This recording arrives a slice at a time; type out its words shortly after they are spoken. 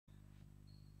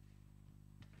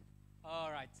All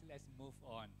right, let's move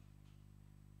on.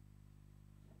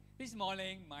 This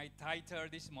morning, my title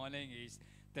this morning is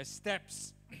The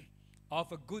Steps of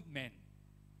a Good Man.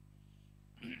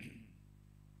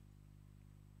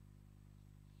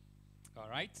 All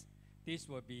right, this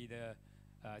will be the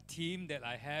theme that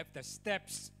I have, The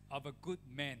Steps of a Good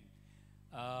Man.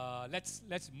 Let's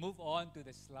move on to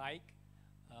the slide.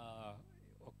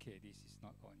 Okay, this is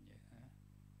not on yet.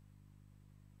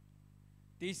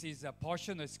 This is a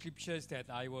portion of scriptures that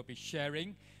I will be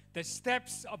sharing. The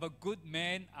steps of a good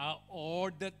man are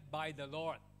ordered by the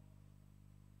Lord.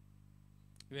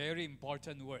 Very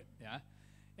important word, yeah.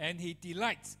 And he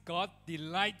delights, God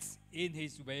delights in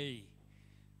his way.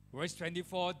 Verse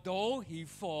 24, though he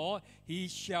fall, he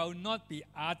shall not be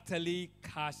utterly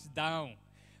cast down,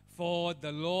 for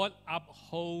the Lord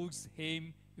upholds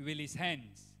him with his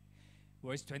hands.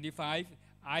 Verse 25,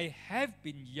 I have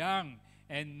been young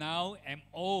and now am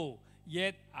old,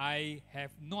 yet I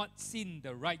have not seen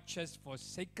the righteous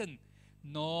forsaken,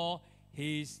 nor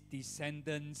his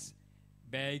descendants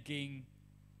begging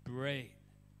bread.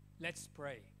 Let's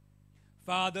pray.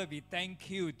 Father, we thank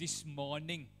you this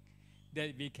morning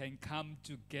that we can come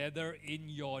together in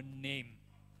your name.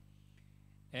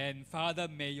 And Father,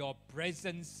 may your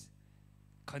presence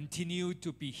continue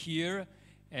to be here.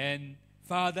 And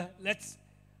Father, let's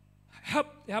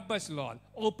help us, Lord.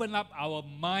 Open up our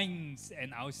minds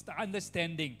and our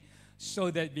understanding so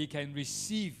that we can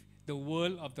receive the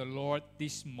word of the Lord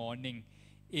this morning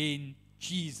in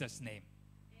Jesus' name.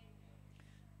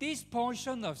 This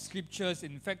portion of scriptures,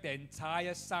 in fact, the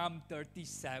entire Psalm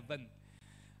 37,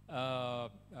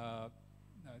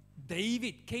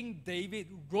 King David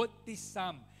wrote this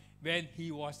psalm when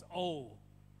he was old,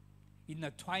 in the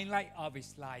twilight of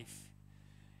his life.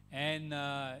 And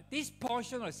this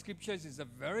portion of scriptures is a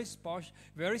very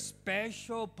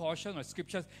special portion of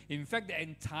scriptures. In fact, the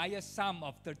entire Psalm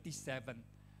of 37.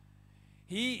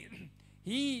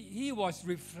 He was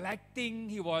reflecting,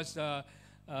 he was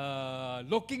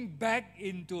looking back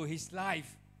into his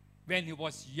life when he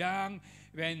was young,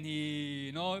 when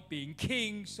he, being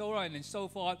king, so on and so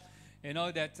forth.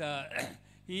 That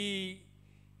he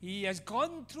has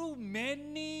gone through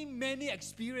many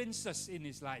experiences in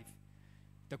his life.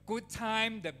 The good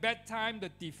time, the bad time, the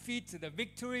defeat, the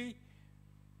victory,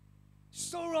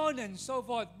 so on and so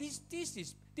forth. This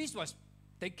was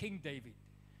the King David.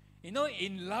 In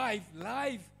life,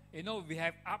 we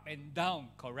have up and down,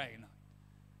 correct?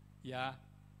 Yeah.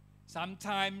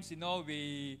 Sometimes,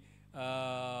 we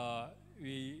have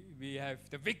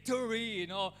the victory,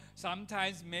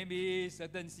 Sometimes maybe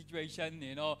certain situation,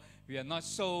 we are not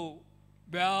so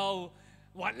well,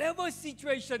 whatever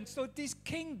situation. So this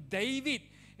King David,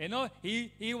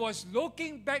 he was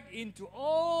looking back into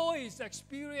all his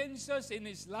experiences in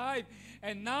his life.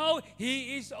 And now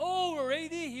he is old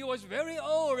already. He was very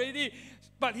old already.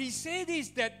 But he said this,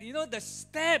 that, the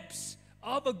steps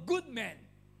of a good man.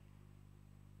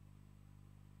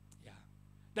 Yeah.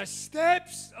 The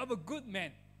steps of a good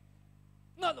man.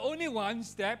 Not only one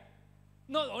step,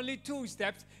 not only two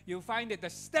steps. You find that the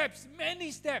steps,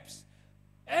 many steps,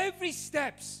 every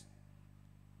steps.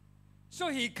 So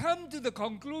he come to the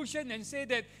conclusion and say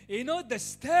that, the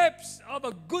steps of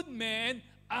a good man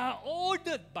are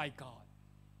ordered by God.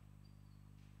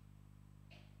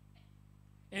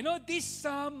 This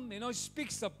psalm,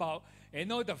 speaks about,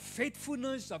 the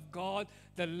faithfulness of God,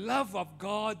 the love of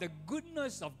God, the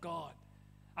goodness of God.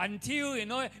 Until,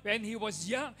 when he was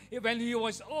young, when he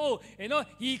was old,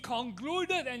 he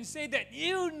concluded and said that,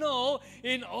 in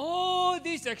all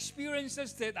these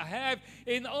experiences that I have,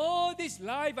 in all this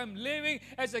life I'm living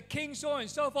as a king, so on and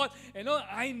so forth,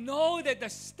 I know that the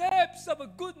steps of a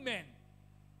good man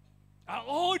are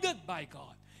ordered by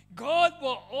God. God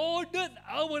will order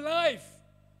our life.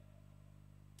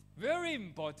 Very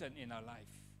important in our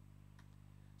life.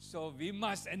 So we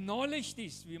must acknowledge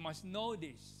this. We must know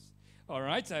this. All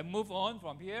right, so I move on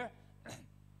from here.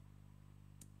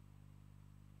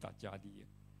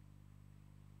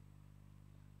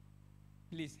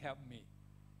 Please help me.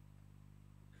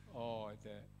 Oh,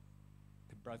 the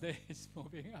brother is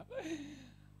moving up.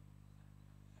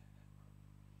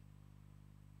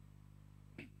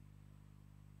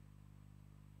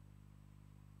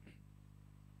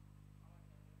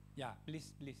 Yeah,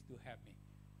 please do help me.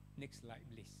 Next slide,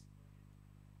 please.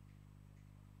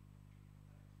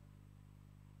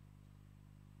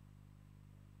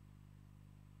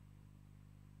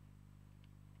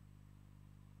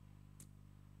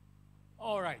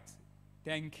 All right.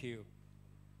 Thank you.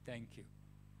 Thank you.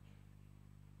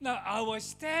 Now, our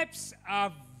steps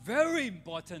are very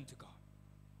important to God.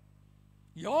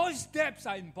 Your steps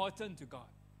are important to God.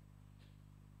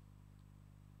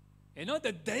 You know,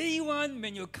 the day one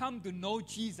when you come to know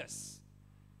Jesus,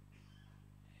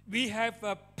 we have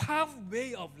a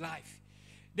pathway of life.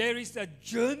 There is a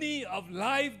journey of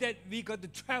life that we got to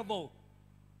travel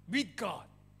with God.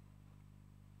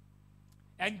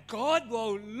 And God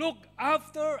will look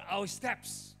after our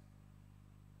steps.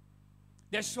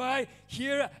 That's why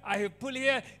here I have put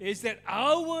here is that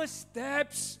our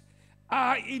steps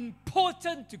are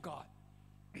important to God.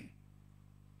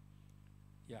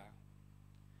 Yeah.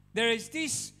 There is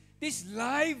this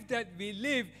life that we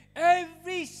live,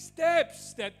 every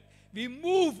steps that we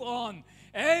move on,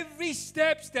 every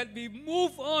steps that we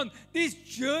move on, this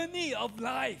journey of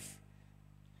life,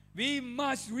 we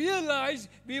must realize,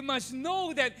 we must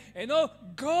know that, you know,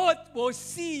 God will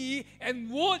see and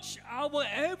watch our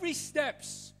every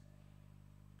steps.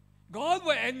 God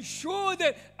will ensure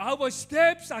that our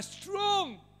steps are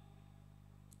strong,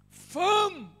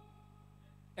 firm,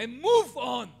 and move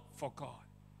on for God.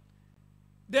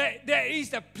 There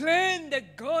is a plan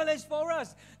that God has for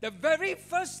us. The very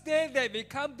first day that we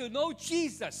come to know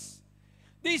Jesus,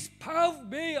 this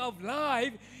pathway of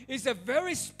life is a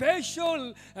very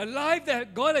special life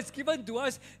that God has given to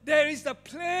us. There is a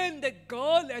plan that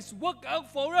God has worked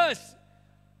out for us.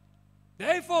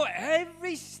 Therefore,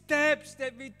 every steps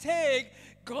that we take,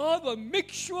 God will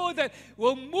make sure that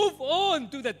we'll move on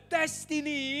to the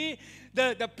destiny,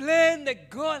 the plan that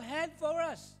God had for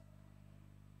us.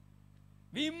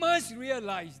 We must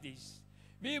realize this.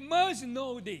 We must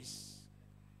know this.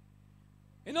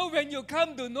 You know, when you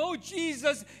come to know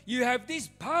Jesus, you have this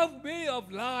pathway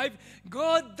of life.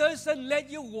 God doesn't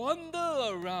let you wander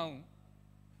around.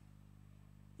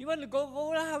 You want to go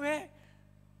where?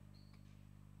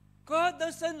 God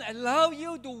doesn't allow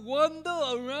you to wander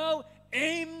around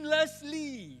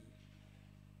aimlessly.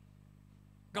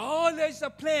 God has a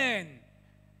plan.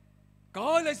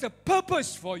 God has a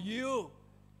purpose for you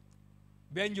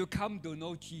when you come to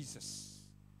know Jesus.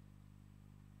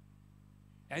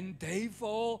 And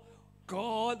therefore,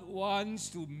 God wants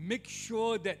to make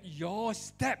sure that your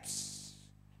steps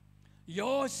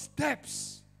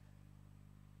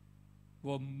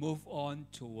will move on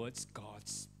towards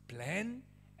God's plan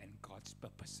and God's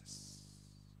purposes.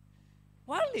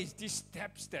 What is these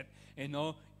steps that, you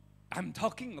know, I'm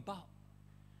talking about?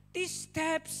 These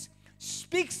steps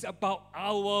speaks about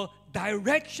our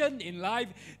direction in life.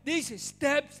 These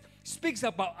steps speaks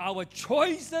about our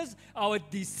choices, our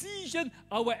decision,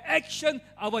 our action,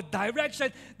 our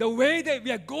direction, the way that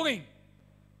we are going.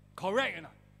 Correct or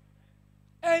not?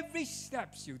 Every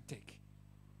steps you take.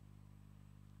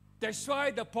 That's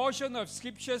why the portion of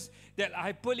scriptures that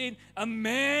I put in, a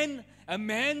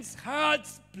man's heart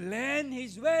plan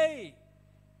his way.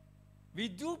 We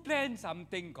do plan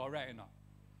something, correct or not?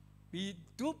 We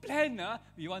do plan,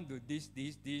 we want to do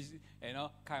this, you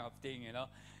know, kind of thing, you know.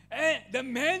 And the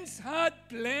man's heart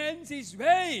plans his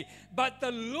way, but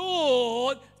the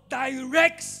Lord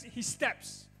directs his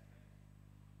steps.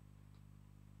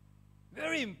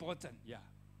 Very important, yeah.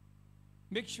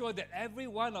 Make sure that every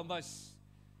one of us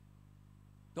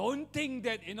don't think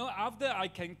that, you know, after I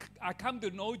come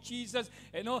to know Jesus,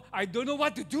 you know, I don't know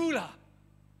what to do lah.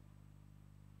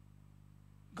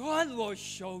 God will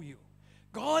show you.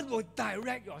 God will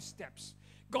direct your steps.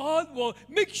 God will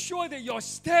make sure that your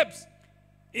steps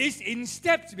is in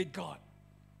steps with God.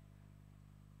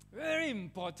 Very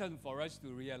important for us to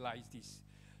realize this.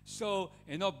 So,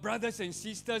 you know, brothers and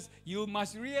sisters, you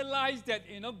must realize that,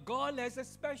 you know, God has a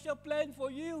special plan for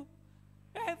you.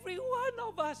 Every one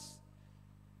of us.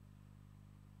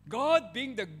 God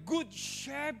being the good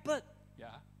shepherd, yeah.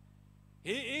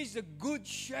 He is a good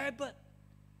shepherd.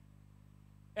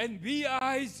 And we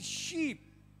are his sheep.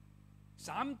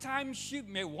 Sometimes sheep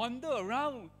may wander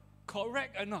around,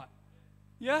 correct or not?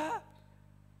 Yeah.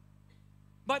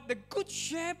 But the good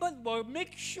shepherd will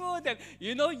make sure that,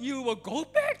 you know, you will go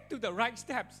back to the right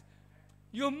steps.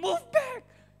 You move back.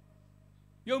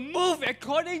 You move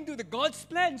according to the God's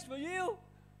plans for you.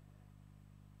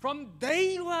 From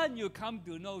day one, you come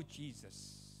to know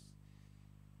Jesus.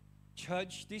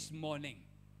 Church, this morning,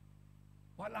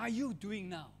 what are you doing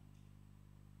now?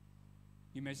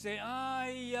 You may say,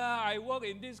 yeah, I work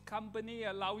in this company,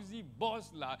 a lousy boss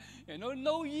lah. You know,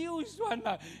 no use one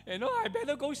lah. You know, I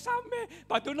better go somewhere,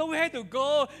 but don't know where to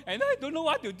go, and I don't know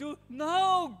what to do.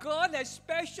 No, God has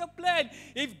special plan.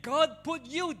 If God put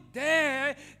you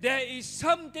there, there is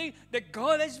something that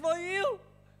God has for you.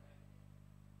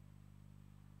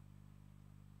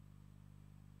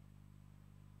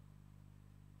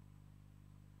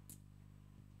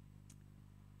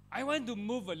 I want to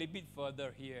move a little bit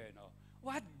further here, you know.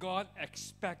 What God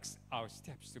expects our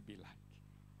steps to be like.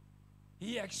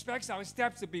 He expects our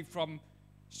steps to be from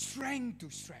strength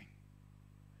to strength.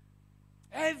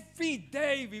 Every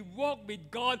day we walk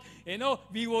with God,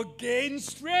 we will gain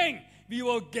strength. We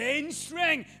will gain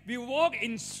strength. We walk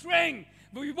in strength.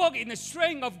 We walk in the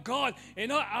strength of God.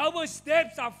 Our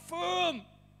steps are firm,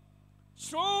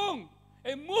 strong,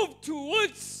 and move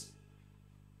towards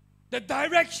the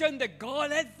direction that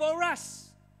God had for us.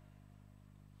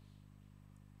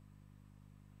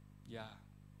 Yeah.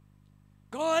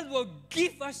 God will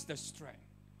give us the strength.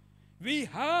 We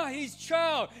are His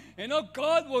child.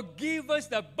 God will give us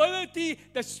the ability,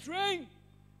 the strength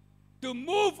to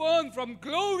move on from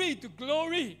glory to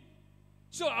glory.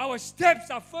 So our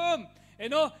steps are firm.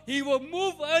 He will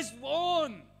move us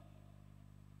on.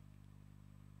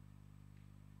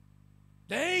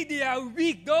 They are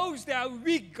weak. Those that are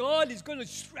weak, God is going to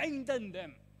strengthen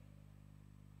them.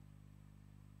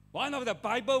 One of the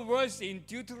Bible verses in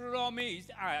Deuteronomy,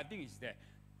 I think it's there.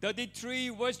 33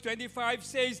 verse 25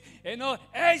 says,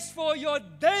 as for your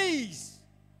days,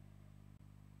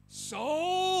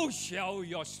 so shall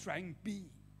your strength be.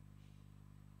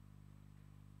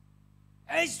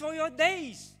 As for your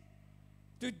days,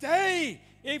 today,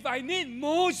 if I need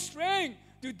more strength,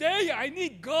 today I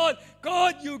need God.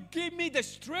 God, you give me the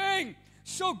strength.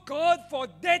 So God for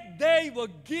that day will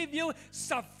give you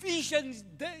sufficient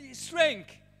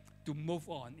strength to move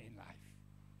on in life.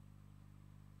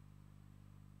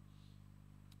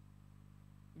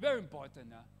 Very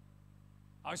important.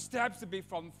 Our steps to be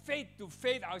from faith to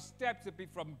faith. Our steps to be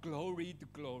from glory to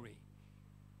glory.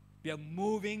 We are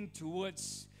moving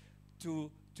towards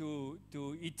to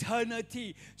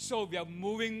eternity. So we are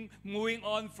moving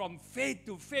on from faith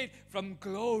to faith, from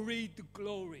glory to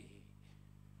glory.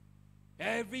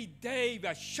 Every day we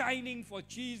are shining for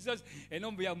Jesus.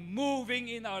 We are moving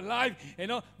in our life.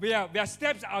 Our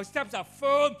steps are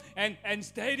firm and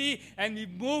steady, and we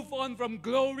move on from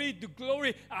glory to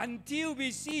glory until we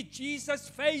see Jesus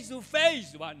face to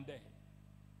face one day.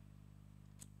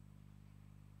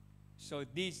 So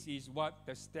this is what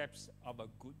the steps of a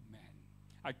good man.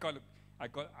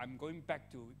 I'm going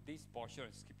back to this portion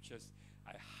of scriptures.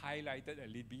 I highlighted a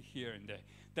little bit here and there.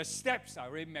 The steps I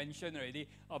already mentioned already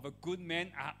of a good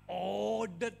man are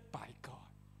ordered by God.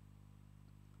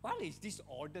 What is this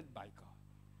ordered by God?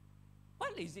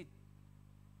 What is it?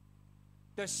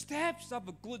 The steps of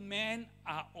a good man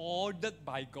are ordered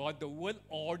by God. The word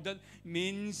ordered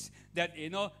means that,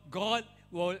 God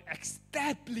will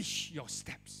establish your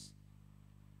steps.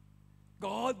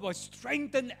 God will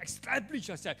strengthen, establish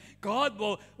your steps. God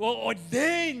will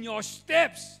ordain your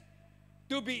steps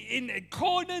to be in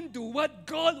accordance to what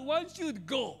God wants you to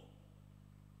go.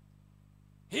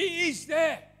 He is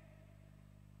there.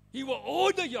 He will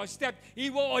order your steps. He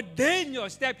will ordain your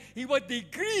steps. He will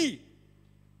decree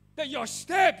that your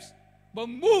steps will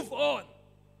move on.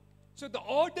 So the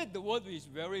order, the word is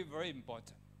very, very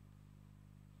important.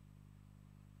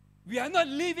 We are not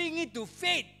leaving it to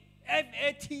fate,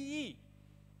 F-A-T-E.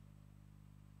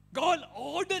 God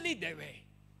ordered it that way.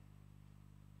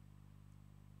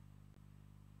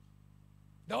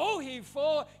 Though he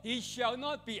fall, he shall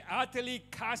not be utterly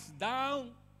cast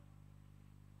down.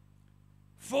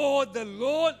 For the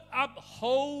Lord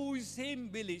upholds him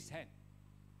with his hand.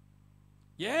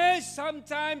 Yes,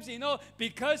 sometimes,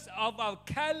 because of our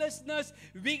carelessness,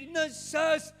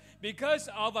 weaknesses, because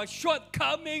of our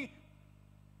shortcoming,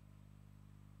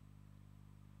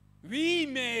 we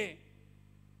may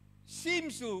seem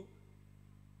to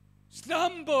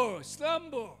slumber.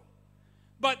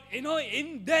 But,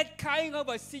 in that kind of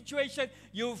a situation,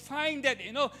 you find that,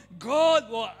 God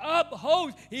will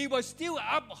uphold. He will still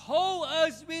uphold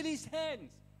us with his hands.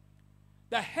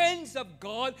 The hands of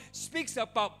God speaks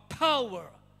about power.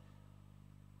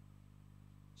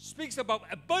 Speaks about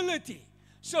ability.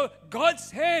 So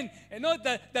God's hand,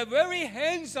 the very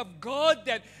hands of God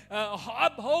that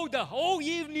uphold the whole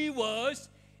universe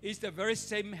is the very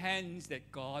same hands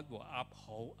that God will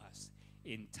uphold us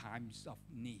in times of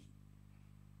need.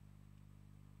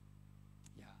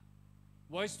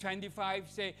 Verse 25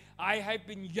 say, I have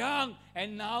been young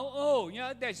and now old.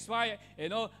 That's why,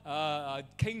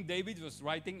 King David was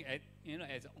writing at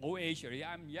old age already.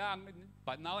 I'm young,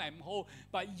 but now I'm old.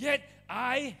 But yet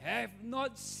I have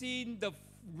not seen the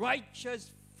righteous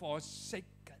forsaken.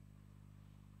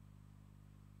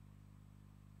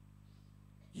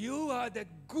 You are the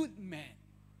good man.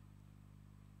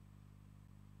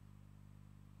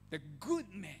 The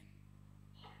good man.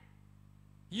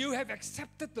 You have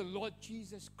accepted the Lord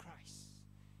Jesus Christ.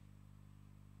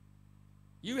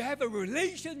 You have a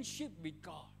relationship with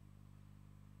God.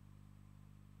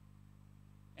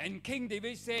 And King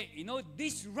David said,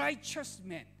 this righteous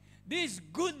man, this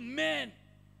good man,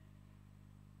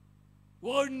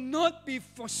 will not be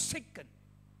forsaken,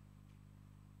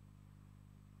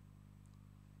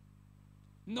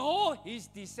 nor his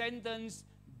descendants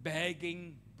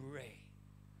begging bread.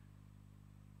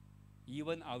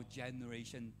 Even our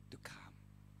generation to come,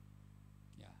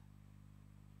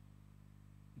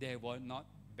 they will not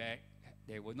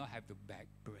have to beg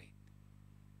bread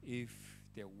if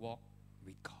they walk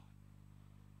with God.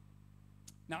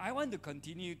 Now, I want to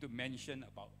continue to mention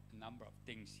about a number of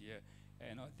things here.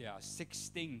 There are 6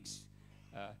 things.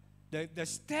 The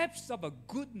steps of a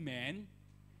good man,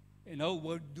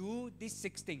 will do these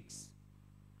 6 things.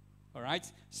 All right?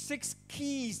 6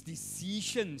 key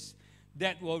decisions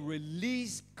that will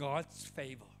release God's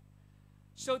favor.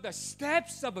 So the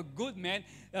steps of a good man,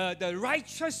 the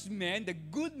righteous man, the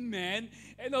good man,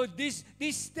 these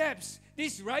steps,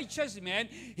 this righteous man,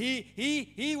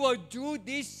 he will do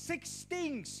these 6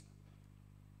 things.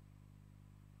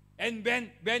 And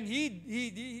when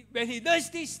he does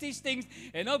these things,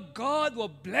 God will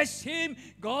bless him.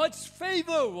 God's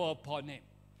favor will upon him.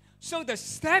 So the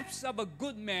steps of a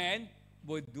good man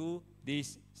will do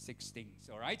these 6 things.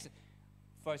 All right.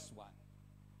 First one.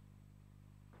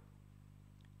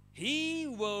 He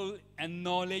will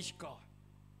acknowledge God.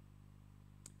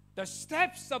 The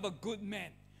steps of a good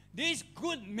man. This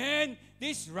good man,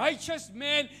 this righteous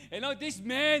man, this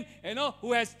man,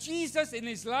 who has Jesus in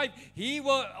his life, he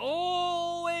will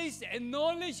always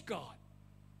acknowledge God.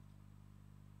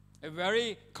 A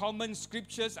very common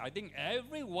scriptures, I think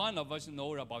every one of us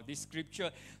know about this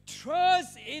scripture.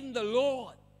 Trust in the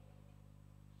Lord.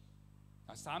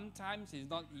 Now, sometimes it's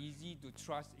not easy to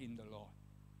trust in the Lord.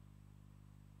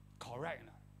 Correct.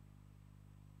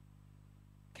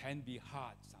 Can be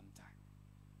hard sometimes.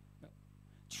 No.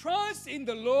 Trust in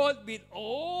the Lord with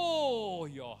all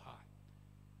your heart.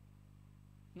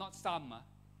 Not some.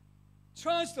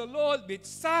 Trust the Lord with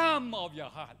some of your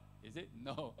heart. Is it?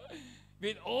 No.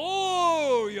 With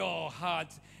all your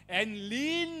heart. And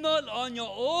lean not on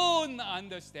your own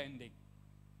understanding.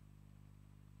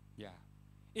 Yeah.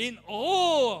 In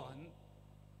all.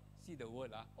 See the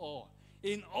word, all.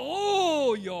 In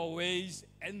all your ways,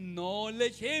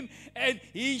 acknowledge him, and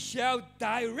he shall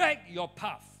direct your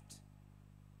path.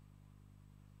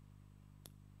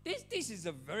 This is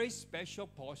a very special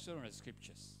portion of the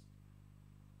scriptures.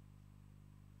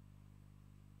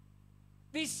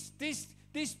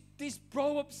 This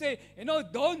proverb say,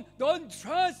 don't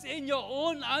trust in your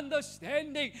own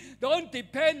understanding. Don't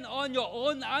depend on your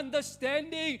own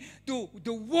understanding to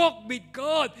walk with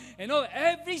God.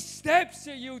 Every step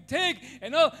that you take,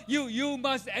 you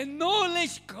must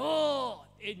acknowledge God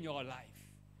in your life.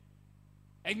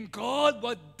 And God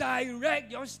will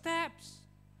direct your steps.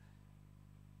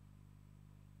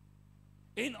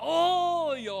 In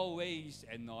all your ways,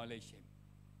 acknowledge him.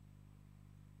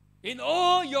 In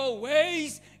all your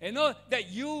ways, that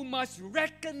you must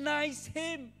recognize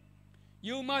him.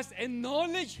 You must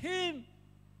acknowledge him.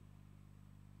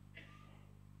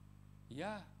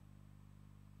 Yeah.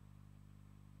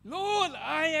 Lord,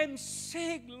 I am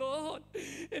sick, Lord.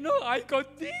 I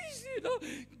got this,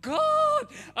 God,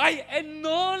 I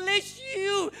acknowledge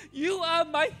you. You are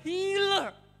my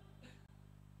healer.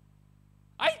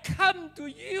 I come to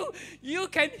you. You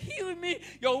can heal me.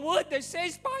 Your word that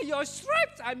says, by your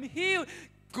stripes I'm healed.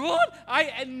 God, I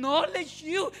acknowledge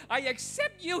you. I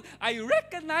accept you. I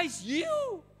recognize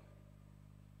you.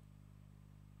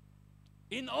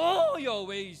 In all your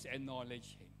ways,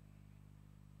 acknowledge him.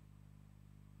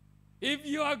 If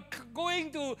you are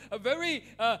coming to a very,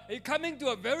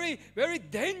 very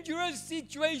dangerous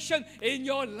situation in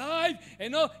your life,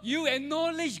 you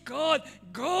acknowledge God.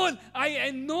 God, I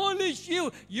acknowledge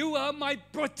you. You are my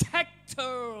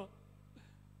protector.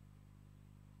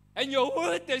 And your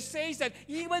word that says that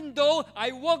even though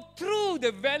I walk through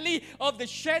the valley of the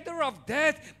shadow of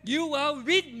death, you are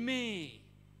with me.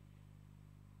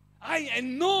 I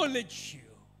acknowledge you.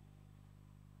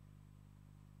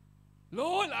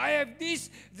 Lord, I have these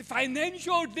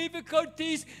financial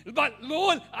difficulties, but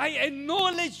Lord, I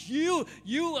acknowledge you.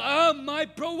 You are my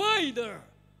provider.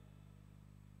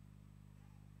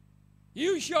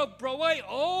 You shall provide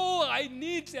all I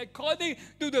need according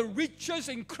to the riches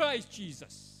in Christ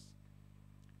Jesus.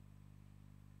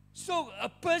 So a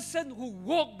person who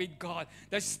walks with God,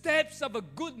 the steps of a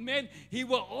good man, he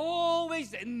will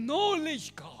always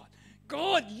acknowledge God.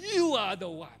 God, you are the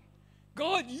one.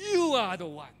 God, you are the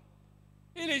one.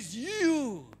 It is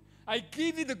you. I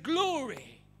give you the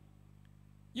glory.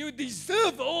 You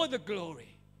deserve all the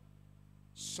glory.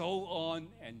 So on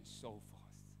and so forth.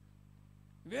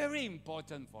 Very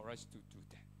important for us to do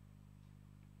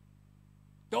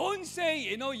that. Don't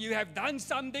say, you have done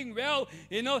something well,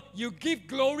 you give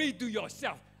glory to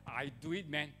yourself. I do it,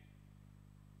 man.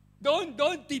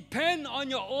 Don't depend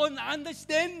on your own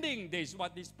understanding. This is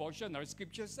what this portion of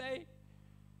Scripture say.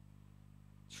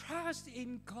 Trust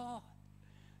in God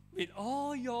with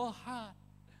all your heart.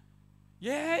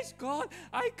 Yes, God,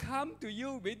 I come to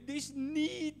you with this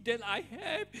need that I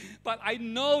have, but I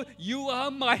know you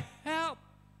are my help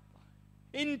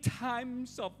in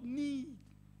times of need.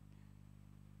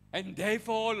 And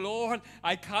therefore, Lord,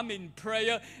 I come in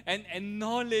prayer and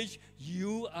acknowledge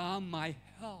you are my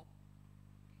help.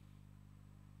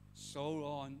 So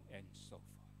on and so forth.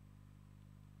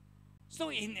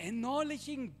 So in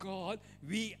acknowledging God,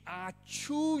 we are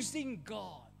choosing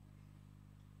God.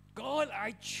 God,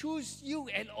 I choose you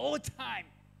at all times.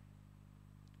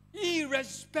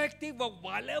 Irrespective of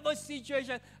whatever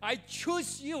situation, I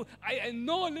choose you. I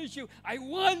acknowledge you. I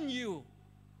want you.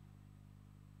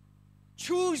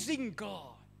 Choosing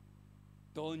God.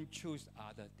 Don't choose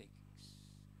other things.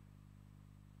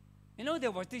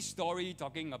 There was this story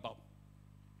talking about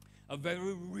a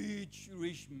very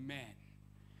rich man.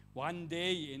 One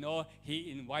day,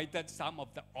 he invited some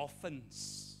of the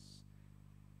orphans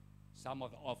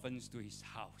to his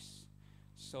house.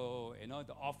 So,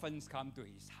 the orphans come to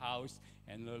his house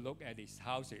and look at his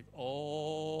house with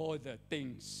all the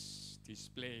things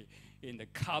displayed in the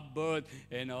cupboard,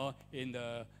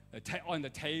 on the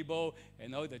table,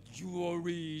 the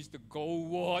jewelries, the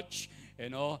gold watch,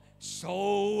 so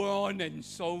on and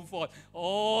so forth.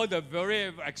 All the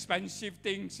very expensive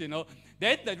things,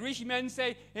 Then the rich man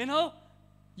say,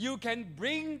 you can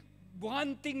bring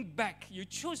one thing back. You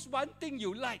choose one thing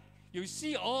you like. You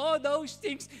see all those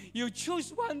things. You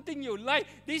choose one thing you like.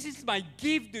 This is my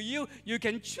gift to you. You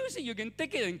can choose it. You can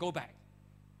take it and go back.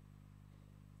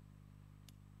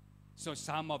 So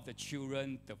some of the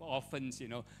children, the orphans,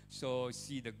 so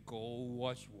see the gold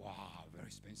watch. Wow, very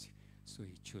expensive. So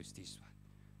he chose this one.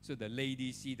 So the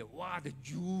lady see the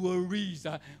jewelries,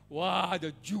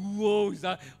 the jewels,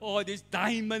 all these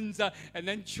diamonds, and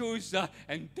then choose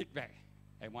and take back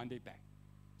and want it back.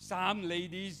 Some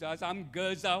ladies, some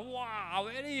girls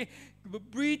very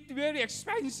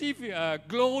expensive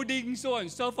clothing, so on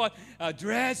and so forth,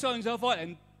 dress, so on and so forth,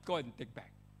 and go and take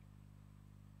back.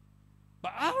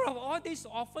 But out of all these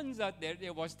orphans,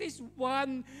 there was this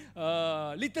one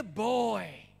little boy,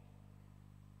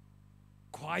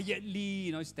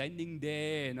 quietly, standing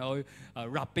there,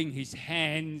 rubbing his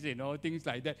hands, things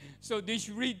like that. So this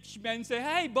rich man said,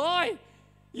 "Hey, boy,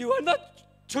 you are not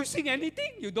choosing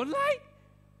anything you don't like."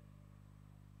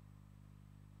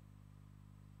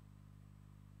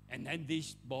 And then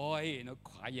this boy,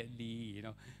 quietly,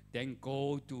 then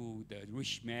go to the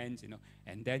rich man,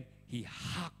 and then he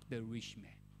hugged the rich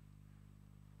man.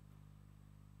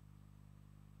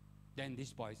 Then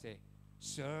this boy said,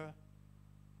 "Sir,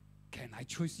 can I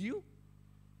choose you?"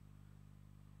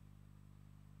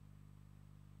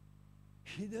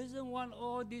 He doesn't want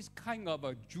all these kind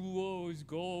of jewels,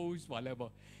 golds, whatever.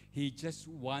 He just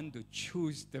want to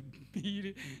choose the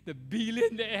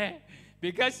billionaire.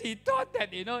 Because he thought that,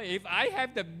 if I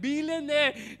have the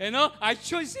billionaire, I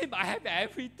choose him, I have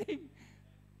everything.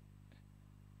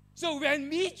 So when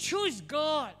we choose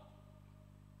God,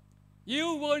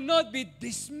 you will not be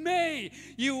dismayed.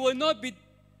 You will not be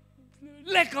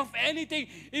lack of anything.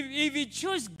 If we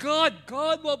choose God,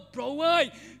 God will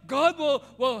provide. God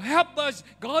will help us.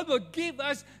 God will give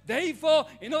us. Therefore,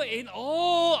 in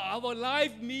all our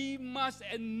life, we must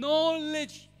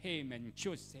acknowledge Him and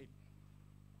choose Him.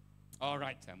 All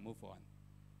right, I'll move on.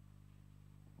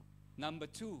 Number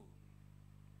 2,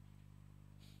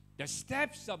 the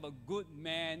steps of a good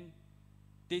man,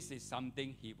 this is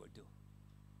something he will do.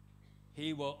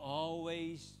 He will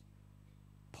always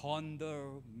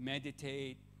ponder,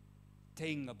 meditate,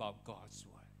 think about God's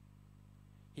word.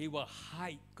 He will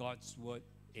hide God's word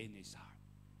in his heart.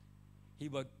 He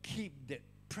will keep the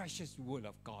precious word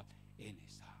of God in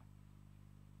his heart.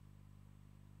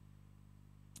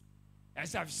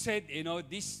 As I've said,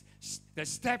 the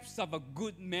steps of a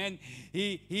good man,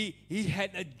 he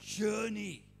had a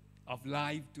journey of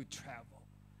life to travel.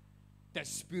 The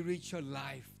spiritual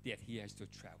life that he has to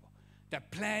travel. The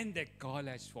plan that God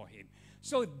has for him.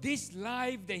 So this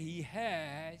life that he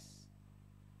has,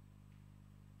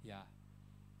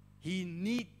 he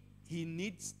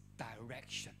needs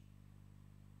direction.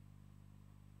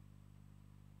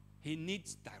 He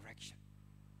needs direction.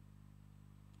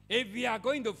 If we are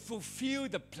going to fulfill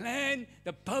the plan,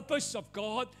 the purpose of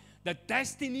God, the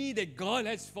destiny that God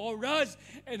has for us,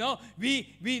 we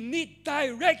need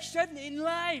direction in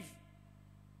life.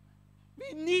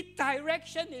 We need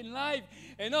direction in life.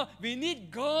 We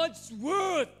need God's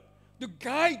word to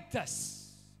guide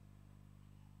us.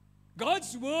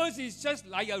 God's word is just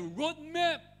like a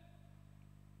roadmap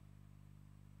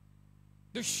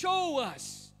to show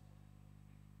us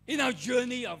in our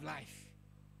journey of life.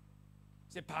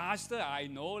 Say, Pastor, I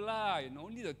know lah. You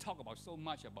don't need to talk about so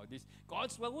much about this.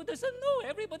 God's word, who doesn't know?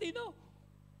 Everybody know.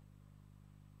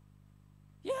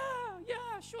 Yeah,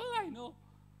 sure I know.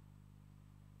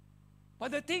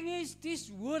 But the thing is, this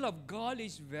word of God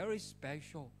is very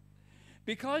special.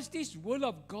 Because this word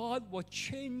of God will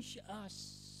change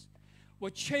us, will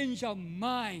change our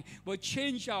mind, will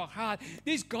change our heart.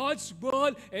 This God's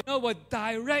word will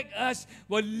direct us,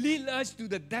 will lead us to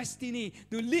the destiny,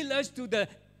 to lead us to the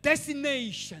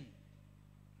destination.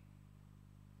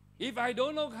 If I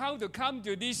don't know how to come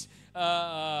to this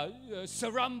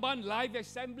Seremban Life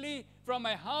Assembly from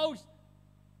my house,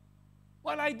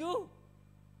 what I do?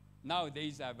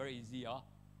 Nowadays are very easy.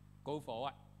 Go for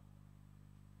what?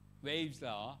 Waves.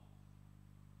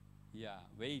 Yeah,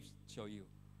 waves show you.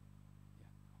 Yeah.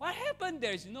 What happened?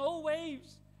 There's no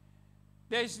waves.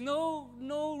 There's no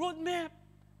roadmap.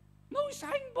 No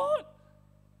signboard.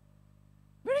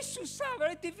 Very susah,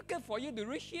 very difficult for you to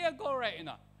reach here, go right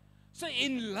now. So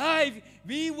in life,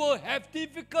 we will have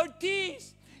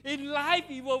difficulties. In life,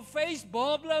 we will face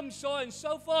problems, so on and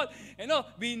so forth.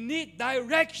 We need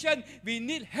direction. We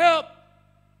need help.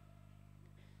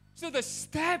 So the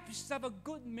steps of a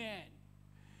good man.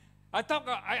 I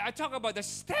talk about the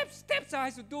steps. Steps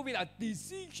has to do with our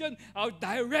decision, our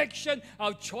direction,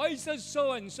 our choices,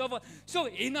 so on and so forth. So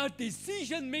in our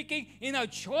decision making, in our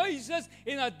choices,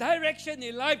 in our direction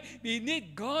in life, we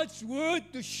need God's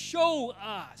word to show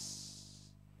us.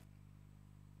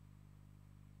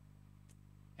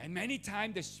 And many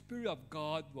times the Spirit of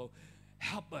God will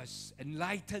help us,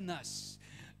 enlighten us,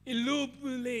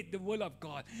 illuminate the Word of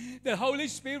God. The Holy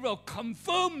Spirit will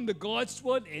confirm the God's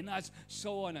Word in us,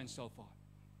 so on and so forth.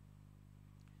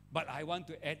 But I want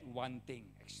to add one thing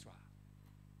extra.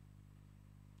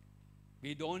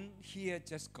 We don't hear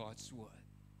just God's Word.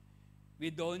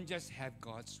 We don't just have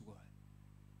God's Word.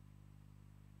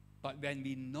 But when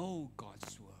we know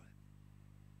God's Word,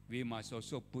 we must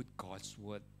also put God's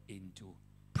Word into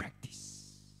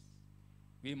practice.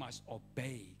 We must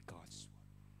obey God's word.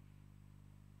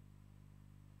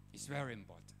 It's very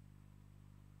important.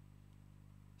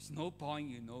 There's no point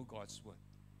you know God's word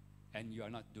and you are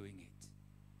not doing it.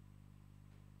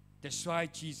 That's why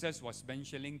Jesus was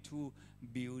mentioning two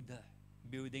builders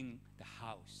building the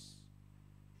house.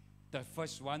 The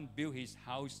first one built his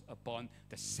house upon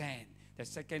the sand. The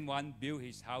second one built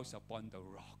his house upon the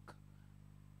rock,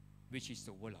 which is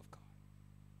the word of God.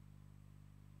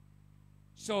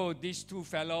 So these two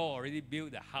fellows already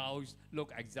built the house,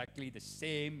 look exactly the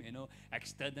same,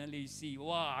 externally see,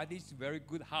 wow, this is a very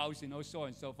good house, so on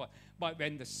and so forth. But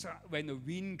when the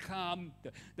wind comes,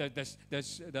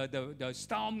 the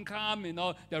storm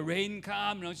comes, the rain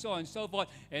comes, so on and so forth,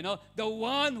 the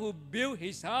one who built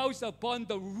his house upon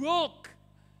the rock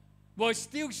will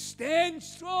still stand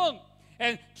strong.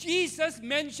 And Jesus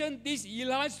mentioned this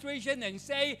illustration and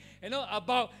say,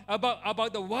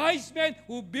 about the wise man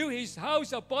who built his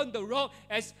house upon the rock,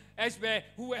 as where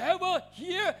whoever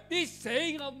hear this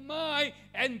saying of mine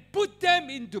and put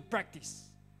them into practice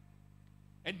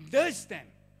and does them.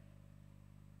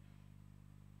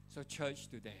 So church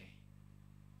today,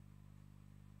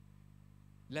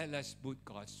 let us put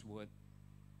God's word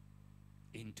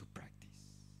into practice.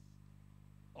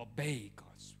 Obey God's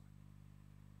word.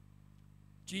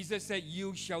 Jesus said,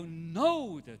 you shall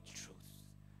know the truth,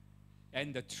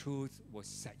 and the truth will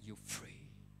set you free.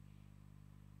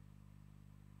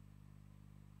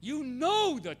 You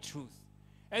know the truth.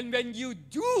 And when you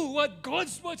do what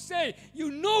God's word says, you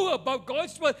know about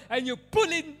God's word, and you put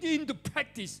it into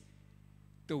practice,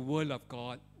 the word of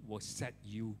God will set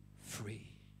you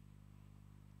free.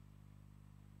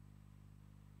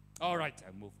 All right,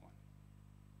 I move on.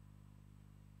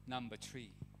 Number 3.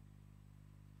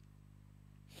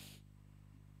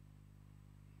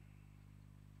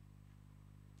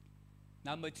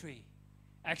 Number 3,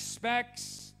 expect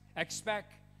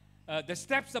the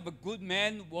steps of a good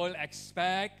man will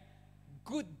expect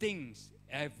good things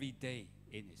every day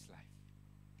in his life.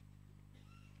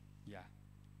 Yeah.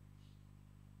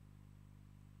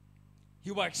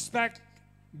 He will expect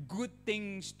good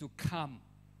things to come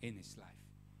in his life.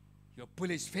 He will put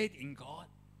his faith in God,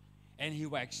 and he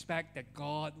will expect that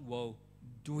God will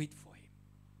do it for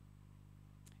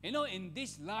him. In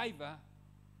this life,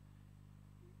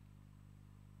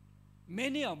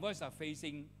 many of us are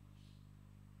facing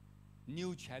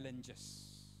new challenges.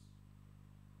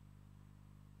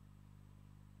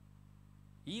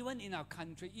 Even in our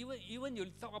country, even you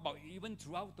talk about even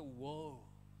throughout the world,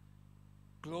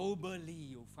 globally,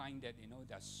 you find that,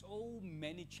 there are so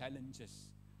many challenges,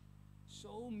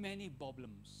 so many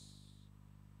problems.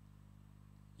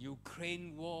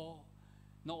 Ukraine war,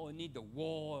 not only the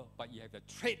war, but you have the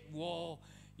trade war,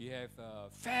 you have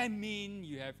famine,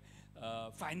 you have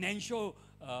financial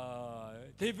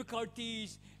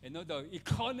difficulties, the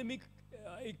economy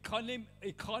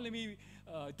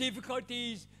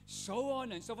difficulties, so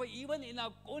on and so forth. Even in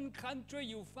our own country,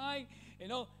 you find,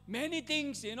 many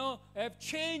things, have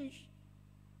changed.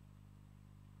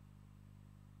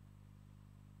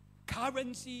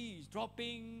 Currency is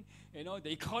dropping,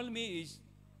 the economy is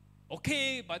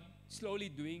okay, but slowly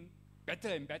doing better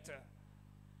and better.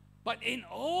 But in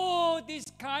all this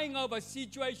kind of a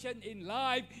situation in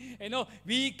life,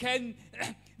 we can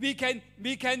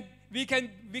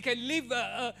live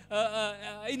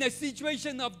in a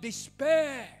situation of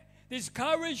despair,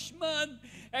 discouragement,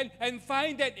 and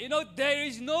find that, there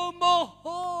is no more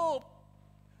hope.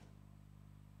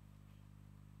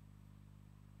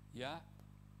 Yeah.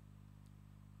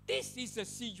 This is the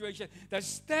situation. The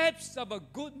steps of a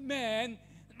good man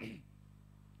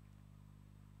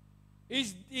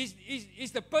is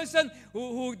the person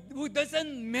who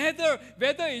doesn't matter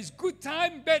whether it's good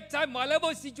time, bad time,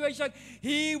 whatever situation,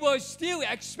 he will still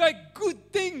expect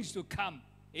good things to come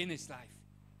in his life.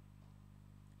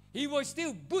 He will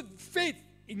still put faith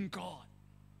in God.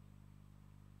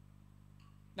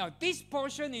 Now, this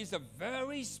portion is a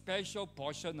very special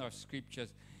portion of scriptures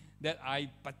that I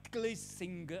particularly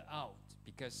single out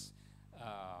because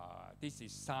this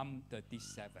is Psalm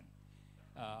 37.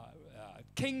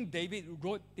 King David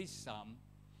wrote this psalm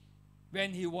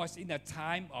when he was in a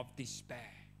time of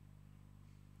despair.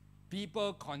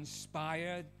 People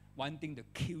conspired wanting to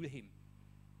kill him.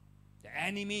 The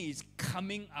enemy is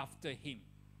coming after him.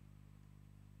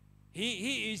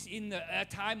 He is in a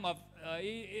time of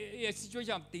a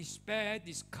situation of despair,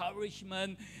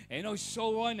 discouragement,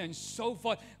 so on and so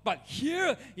forth. But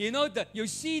here, you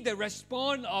see the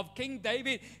response of King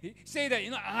David. He say that,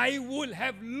 I would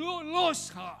have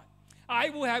lost heart. I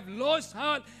would have lost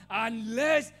heart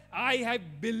unless I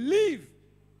have believed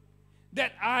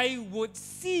that I would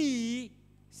see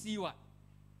what?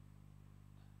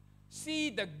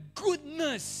 See the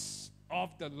goodness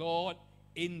of the Lord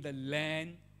in the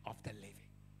land of the living.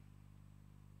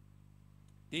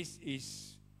 This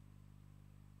is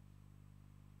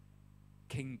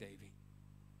King David.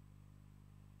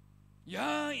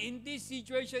 Yeah, in this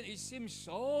situation, it seems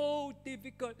so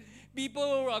difficult.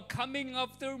 People are coming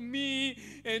after me,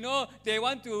 they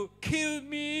want to kill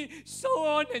me, so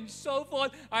on and so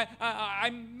forth.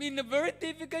 I'm in a very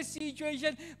difficult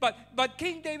situation. But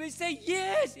King David said,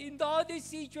 yes, in all this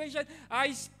situation,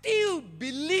 I still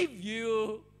believe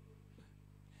you.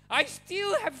 I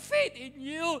still have faith in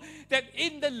you that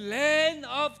in the land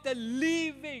of the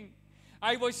living,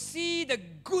 I will see the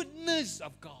goodness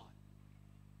of God.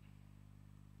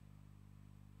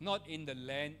 Not in the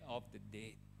land of the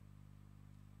dead.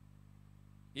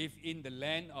 If in the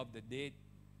land of the dead,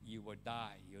 you will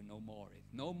die, you're no more.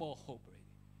 No more hope already.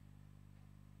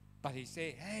 But he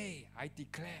said, hey, I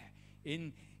declare,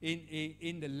 in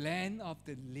the land of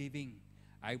the living,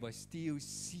 I still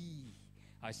see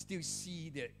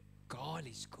that God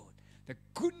is good. The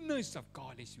goodness of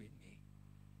God is with me.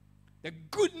 The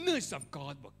goodness of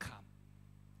God will come.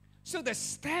 So the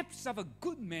steps of a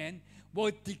good man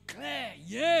will declare,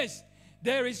 yes,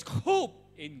 there is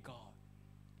hope in God,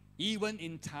 even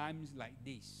in times like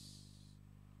this.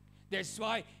 That's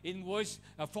why in verse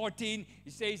 14,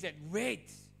 it says that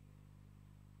wait.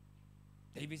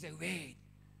 David said, wait.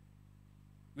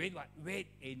 Wait what? Wait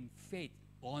in faith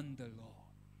on the Lord.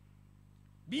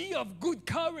 Be of good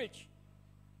courage.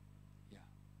 Yeah.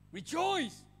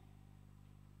 Rejoice.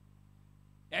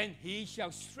 And he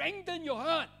shall strengthen your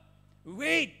heart.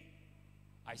 Wait,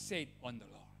 I said, on the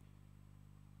Lord.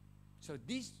 So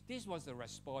this was the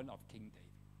response of King David.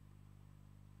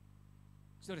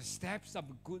 So the steps of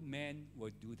a good man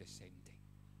will do the same thing.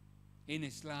 In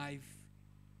his life,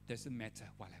 doesn't matter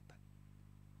what happened.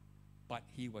 But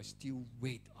he will still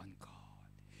wait on God.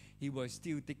 He will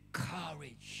still take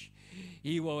courage.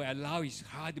 He will allow his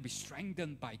heart to be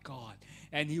strengthened by God.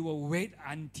 And he will wait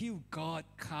until God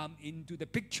come into the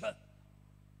picture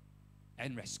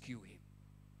and rescue him.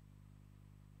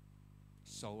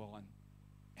 So on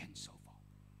and so forth.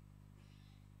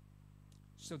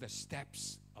 So the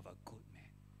steps of a good man,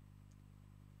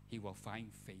 he will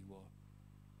find favor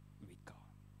with God.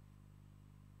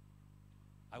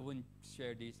 I won't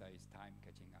share this as time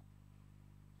catching up.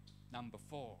 Number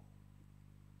 4.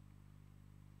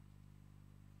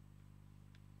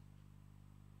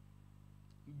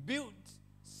 build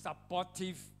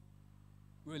supportive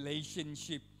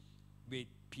relationship with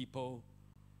people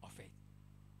of faith.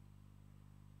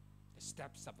 The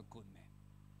steps of a good man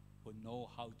will know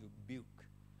how to build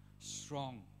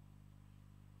strong,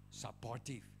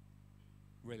 supportive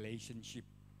relationship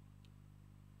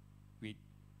with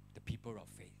the people of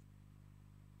faith.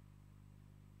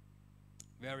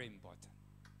 Very important.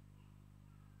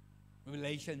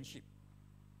 Relationship,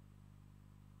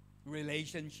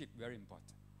 very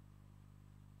important.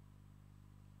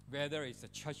 Whether it's a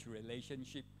church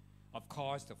relationship, of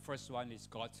course, the first one is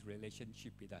God's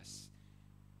relationship with us.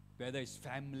 Whether it's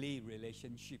family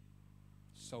relationship,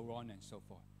 so on and so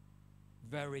forth.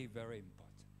 Very, very important.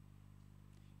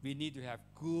 We need to have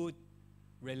good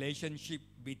relationship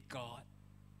with God.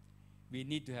 We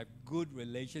need to have good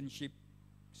relationship,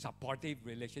 supportive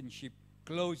relationship,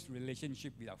 close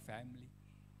relationship with our family,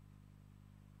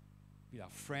 with our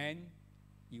friend,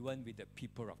 even with the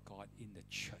people of God in the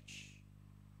church.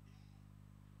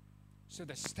 So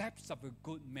the steps of a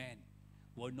good man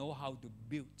will know how to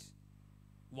build.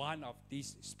 One of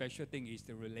these special things is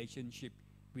the relationship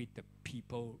with the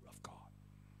people of God.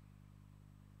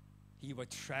 He will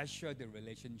treasure the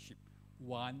relationship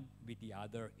one with the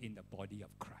other in the body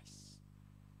of Christ.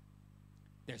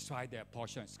 That's why the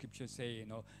portion of Scripture say,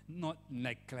 not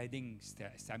neglecting the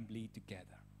assembly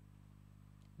together.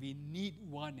 We need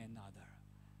one another.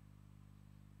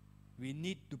 We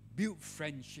need to build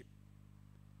friendship.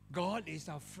 God is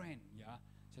our friend, yeah?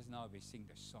 Just now we sing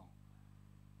the song.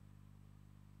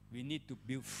 We need to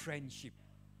build friendship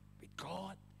with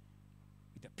God,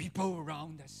 with the people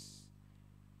around us,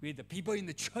 with the people in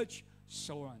the church,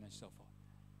 so on and so forth.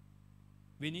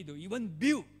 We need to even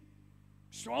build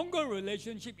stronger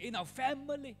relationship in our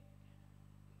family,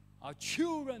 our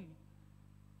children,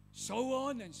 so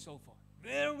on and so forth.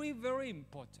 Very, very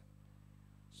important.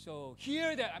 So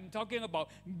here that I'm talking about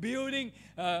building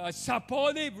a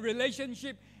supportive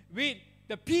relationship with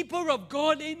the people of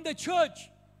God in the church.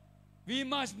 We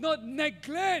must not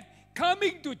neglect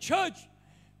coming to church.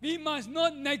 We must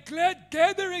not neglect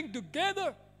gathering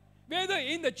together, whether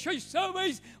in the church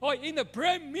service or in the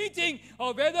prayer meeting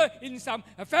or whether in some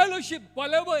fellowship,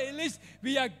 whatever it is,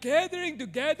 we are gathering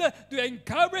together to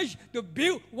encourage, to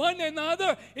build one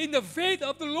another in the faith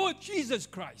of the Lord Jesus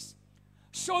Christ.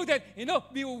 So that,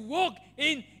 we will walk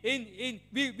we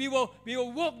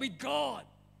will walk with God.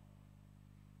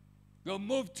 We'll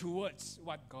move towards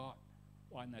what God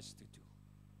wants us to do.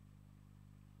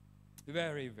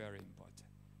 Very, very important.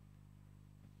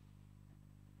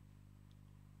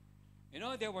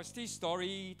 There was this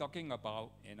story talking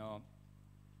about, a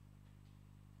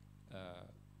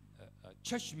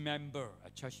church member,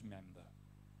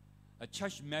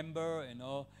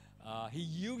 he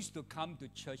used to come to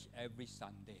church every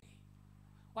Sunday.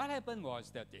 What happened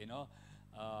was that,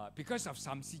 because of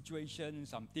some situation,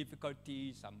 some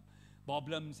difficulties, some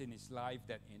problems in his life,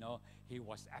 that, he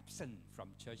was absent from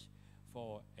church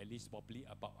for at least probably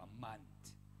about a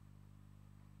month.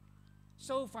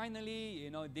 So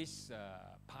finally, this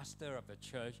pastor of the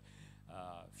church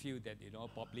feel that,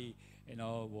 probably,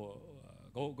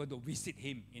 will go to visit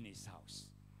him in his house.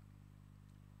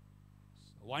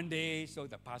 So one day, so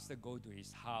the pastor go to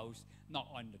his house, knock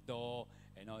on the door,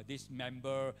 this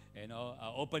member,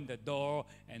 opened the door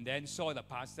and then saw the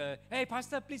pastor. Hey,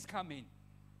 pastor, please come in.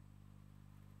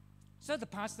 So the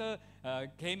pastor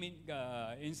came in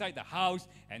inside the house,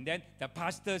 and then the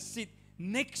pastor sit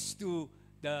next to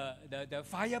the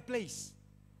fireplace.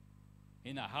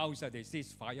 In a house, there's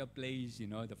this fireplace,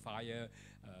 the fire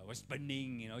was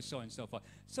burning, so on and so forth.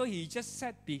 So he just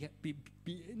sat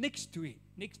next to it,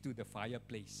 next to the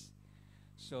fireplace.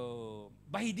 So,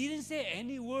 but he didn't say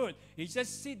any word. He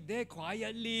just sit there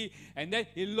quietly, and then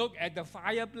he looked at the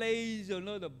fireplace,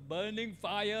 the burning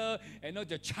fire,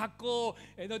 the charcoal,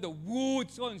 the wood,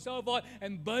 so on and so forth,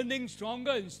 and burning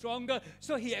stronger and stronger.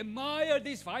 So he admired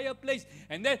this fireplace,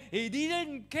 and then he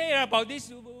didn't care about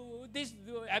this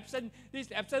absent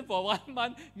for 1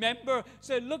 month member.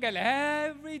 So look at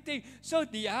everything. So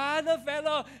the other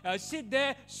fellow sit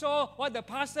there, saw what the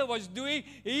pastor was doing.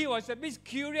 He was a bit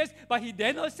curious, but he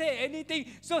did not say anything.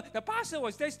 So the pastor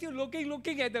was there still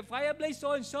looking at the fireplace, so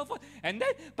on and so forth. And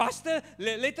then pastor,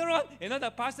 later on,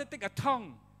 the pastor take a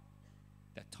tongue,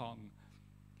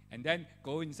 and then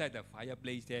go inside the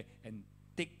fireplace there and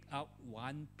take out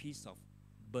one piece of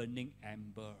burning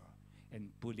ember and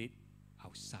put it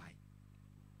outside.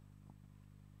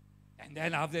 And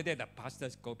then after that, the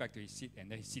pastors go back to his seat, and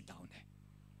then he sit down there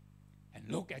and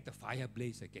look at the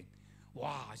fireplace again.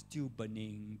 Wow, still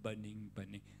burning.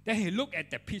 Then he look at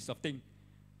the piece of thing,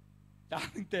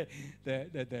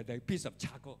 the piece of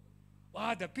charcoal.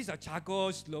 Wow, the piece of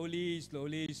charcoal slowly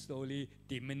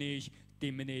diminish.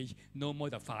 No more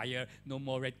the fire, no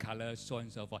more red color, so on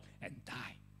and so forth, and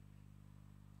die.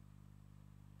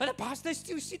 But the pastor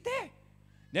still sit there.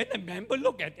 Then the member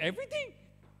look at everything.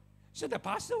 So the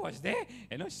pastor was there,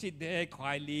 sit there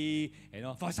quietly,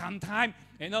 for some time.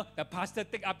 The pastor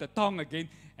take up the tongue again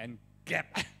and grab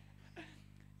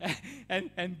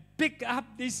and pick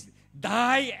up this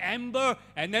dry ember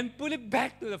and then put it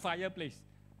back to the fireplace.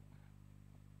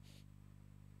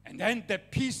 And then the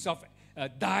piece of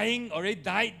already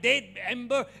died, dead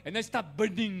ember, and then start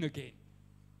burning again.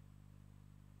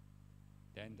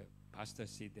 Then the pastor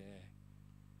sit there.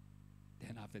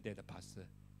 Then after that, the pastor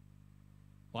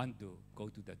want to go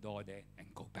to the door there and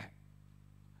go back.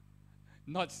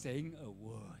 Not saying a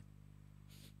word.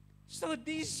 So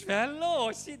this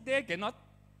fellow sit there, cannot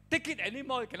take it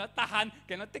anymore, cannot tahan,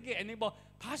 cannot take it anymore.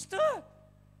 Pastor,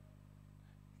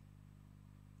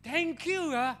 thank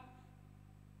you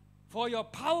for your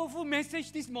powerful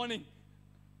message this morning.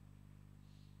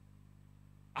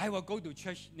 I will go to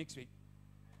church next week.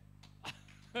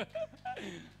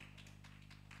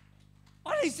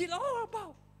 What is it all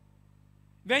about?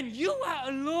 When you are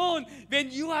alone,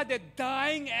 when you are the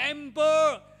dying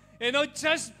ember,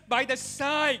 just by the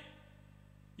side,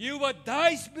 you will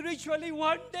die spiritually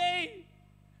one day.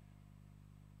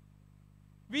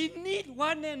 We need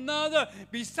one another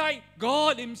beside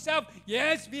God Himself.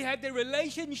 Yes, we have the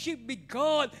relationship with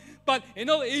God, but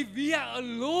if we are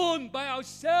alone by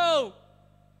ourselves,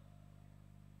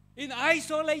 in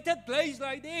isolated place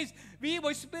like this, we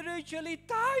will spiritually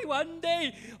die one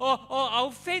day, or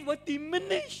our faith will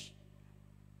diminish.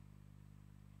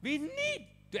 We need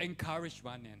to encourage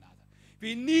one another.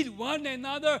 We need one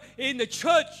another in the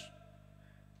church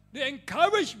to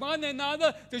encourage one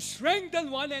another, to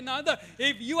strengthen one another.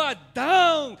 If you are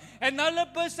down, another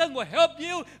person will help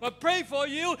you, will pray for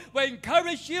you, will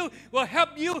encourage you, will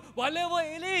help you, whatever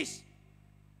it is.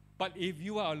 But if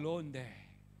you are alone there,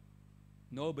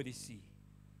 nobody see.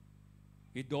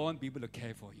 We don't want people to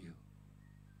care for you.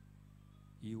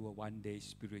 You will one day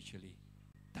spiritually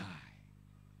die.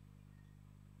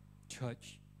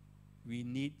 Church, we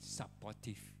need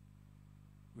supportive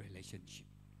relationship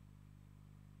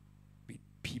with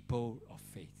people of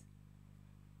faith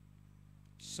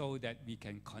so that we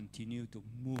can continue to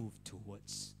move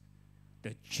towards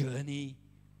the journey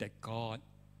that God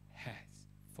has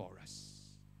for us.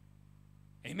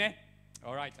 Amen?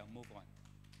 All right, I'll move on.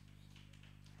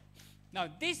 Now,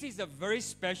 this is a very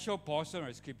special portion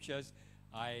of scriptures.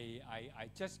 I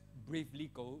just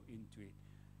briefly go into it.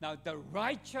 Now, the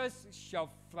righteous shall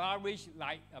flourish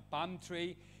like a palm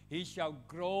tree. He shall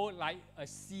grow like a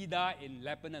cedar in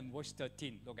Lebanon. Verse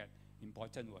 13. Look at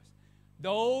important words.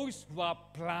 Those who are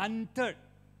planted.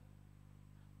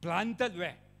 Planted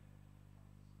where?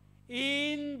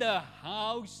 In the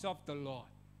house of the Lord.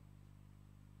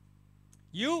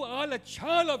 You are a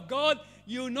child of God.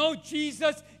 You know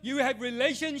Jesus. You have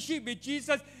relationship with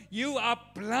Jesus. You are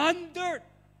planted.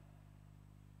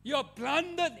 You are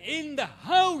planted in the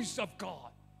house of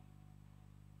God.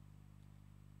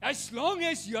 As long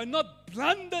as you are not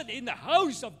planted in the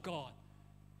house of God,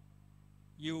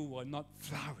 you will not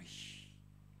flourish.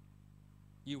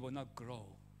 You will not grow.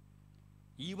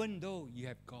 Even though you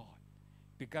have God,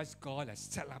 because God has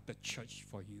set up the church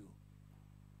for you.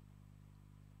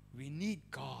 We need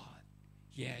God.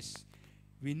 Yes.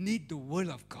 We need the word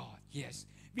of God. Yes.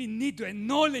 We need to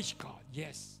acknowledge God.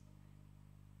 Yes.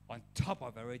 On top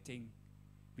of everything,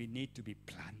 we need to be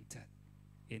planted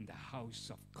in the house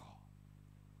of God,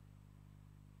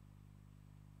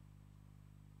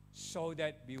 so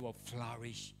that we will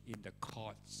flourish in the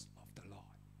courts of the Lord.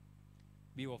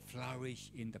 We will flourish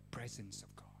in the presence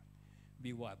of God.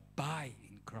 We will abide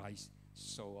in Christ,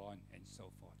 so on and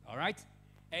so forth. All right?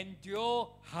 Endure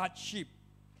hardship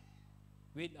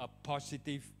with a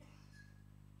positive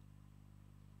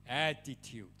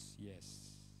attitude. Yes.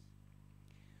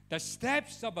 The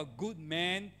steps of a good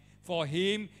man, for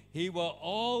him, he will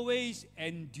always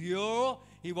endure.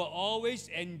 He will always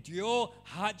endure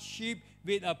hardship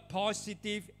with a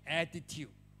positive attitude.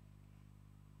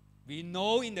 We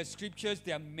know in the scriptures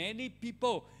there are many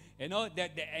people, that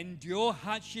they endure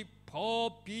hardship.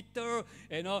 Paul, Peter,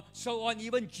 so on.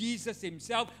 Even Jesus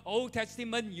himself, Old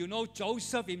Testament,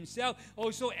 Joseph himself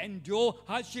also endure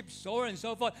hardship, so on and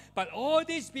so forth. But all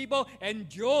these people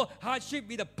endure hardship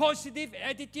with a positive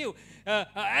attitude, an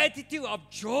attitude of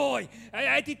joy, an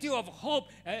attitude of hope,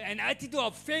 an attitude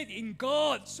of faith in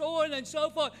God, so on and so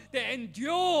forth. They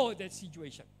endure that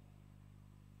situation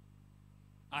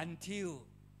until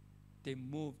they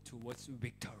move towards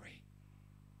victory.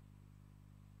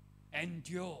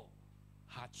 Endure.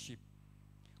 hardship.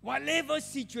 Whatever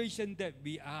situation that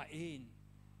we are in,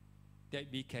 that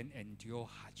we can endure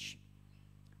hardship.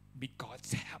 With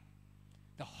God's help,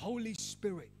 the Holy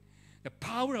Spirit, the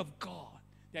power of God,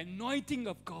 the anointing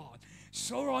of God,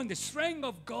 so on, the strength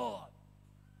of God,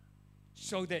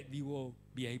 so that we will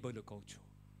be able to go through.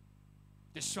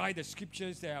 That's why the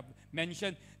scriptures that have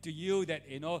mentioned to you that,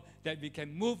 that we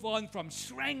can move on from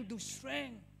strength to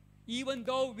strength, even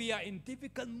though we are in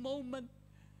difficult moment.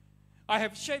 I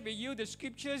have shared with you the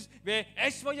scriptures where,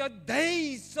 as for your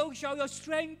days, so shall your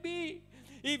strength be.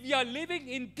 If you are living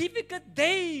in difficult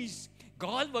days,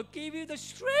 God will give you the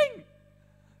strength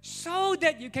so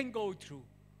that you can go through.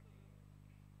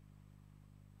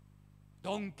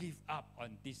 Don't give up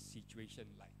on this situation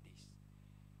like this.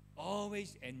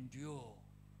 Always endure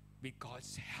with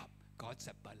God's help, God's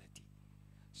ability,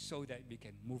 so that we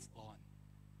can move on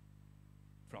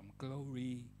from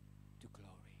glory to glory.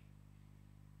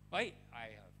 Right?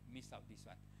 I have missed out this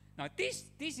one. Now, this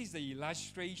is the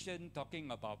illustration talking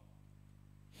about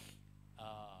a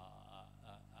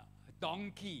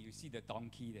donkey. You see the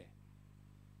donkey there?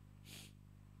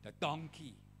 The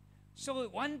donkey. So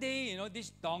one day,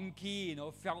 this donkey,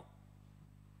 fell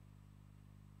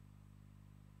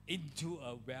into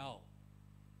a well,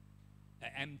 an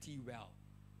empty well.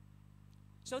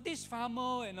 So this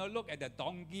farmer, look at the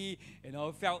donkey,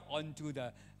 fell onto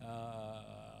the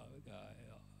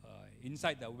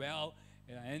inside the well,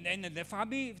 and the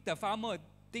farmer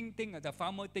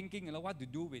thinking, what to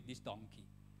do with this donkey.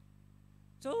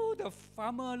 So the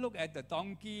farmer looked at the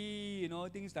donkey,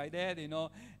 things like that,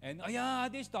 and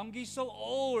this donkey is so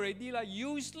old already,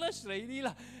 useless already,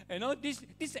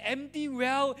 this empty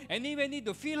well, and even need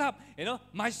to fill up,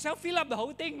 myself fill up the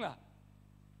whole thing.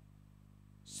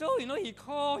 So, he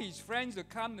called his friends to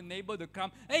come, the neighbor to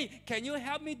come. Hey, can you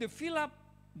help me to fill up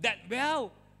that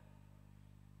well?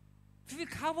 We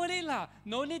cover it,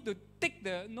 no need to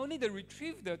no need to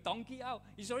retrieve the donkey out.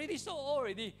 It's already so old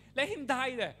already. Let him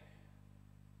die there.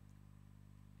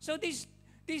 So this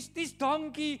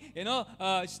donkey,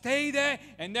 stay there,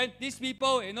 and then these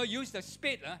people, use the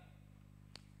spade,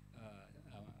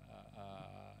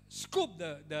 scoop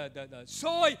the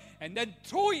soil, and then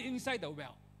throw it inside the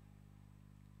well.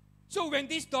 So when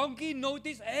this donkey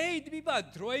noticed, hey, the people are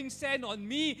throwing sand on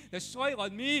me, the soil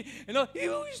on me,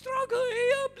 you struggle,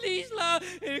 hey, please lah,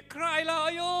 and cry lah,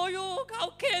 yo,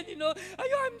 how can,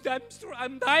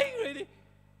 I'm dying already.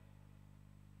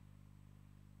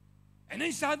 And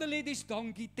then suddenly this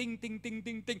donkey ting,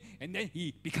 and then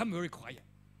he become very quiet.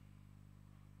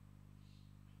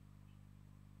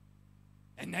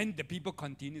 And then the people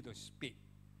continue to spit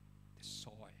the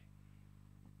soil.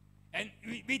 And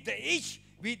with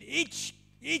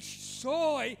each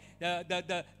soil,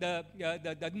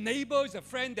 the neighbors, the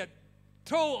friend that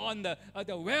throw on the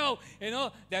well,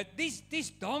 that this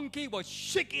donkey will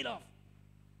shake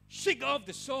off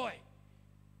the soil,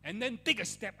 and then take a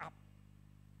step up.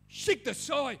 Shake the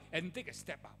soil and take a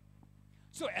step up.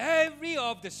 So every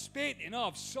of the spade,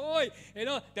 of soil,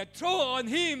 that throw on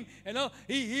him,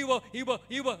 he will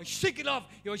shake it off.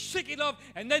 He will shake it off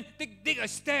and then take a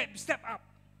step up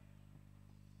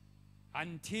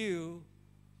until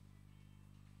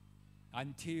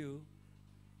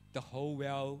the whole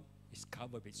well is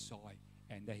covered with soil,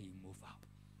 and then he move out.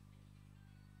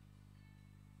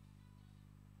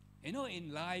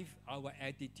 In life, our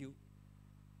attitude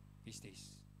is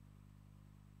this.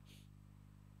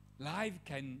 Life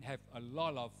can have a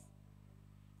lot of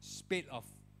spade of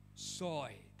soil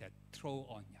that throw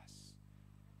on us.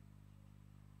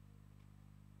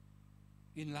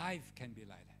 In life can be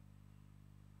like that.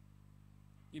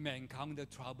 You may encounter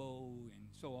trouble and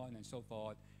so on and so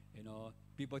forth.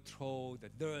 People throw the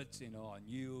dirt, on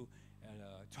you,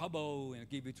 trouble, and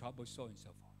give you trouble, so on and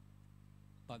so forth.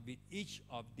 But with each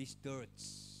of these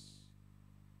dirts,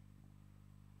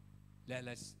 let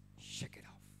us shake it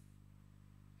off.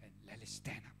 Let us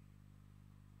stand up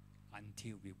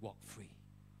until we walk free.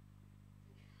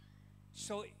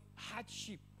 So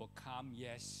hardship will come,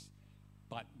 yes,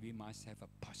 but we must have a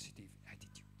positive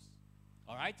attitude.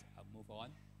 All right, I'll move on.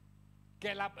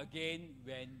 Get up again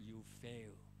when you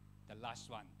fail. The last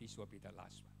one. This will be the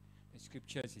last one. The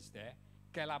scriptures is there.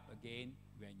 Get up again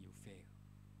when you fail.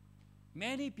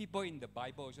 Many people in the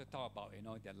Bible also talk about,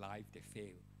 their life, they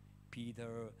fail.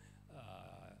 Peter,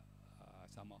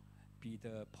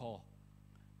 Peter, Paul,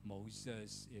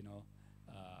 Moses,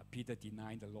 Peter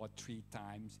denied the Lord 3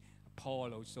 times.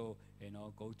 Paul also,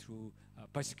 go through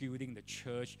persecuting the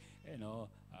church,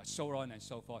 so on and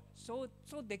so forth. So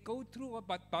they go through,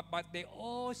 but they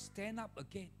all stand up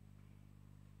again.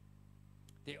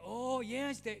 They, oh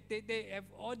yes, they have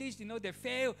all this, they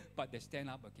fail, but they stand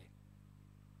up again.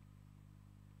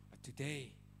 But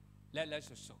today, let us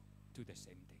also do the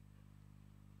same thing.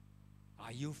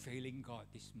 Are you failing God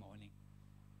this morning?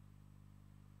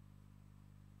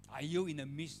 Are you in the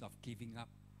midst of giving up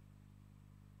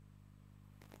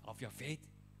of your faith?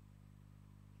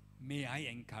 May I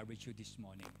encourage you this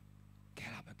morning, get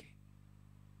up again.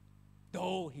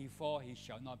 Though he fall, he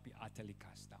shall not be utterly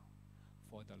cast down,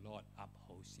 for the Lord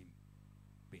upholds him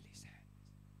with his hand.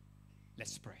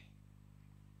 Let's pray.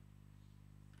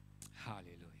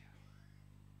 Hallelujah.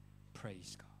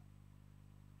 Praise God.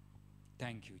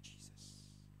 Thank you, Jesus.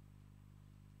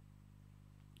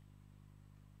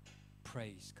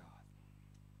 Praise God.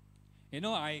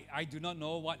 I do not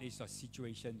know what is your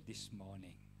situation this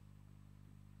morning.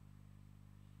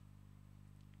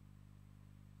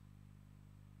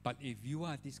 But if you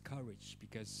are discouraged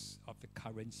because of the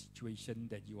current situation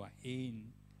that you are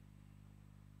in,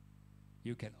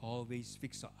 you can always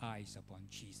fix your eyes upon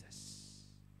Jesus,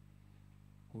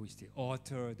 who is the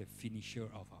author, the finisher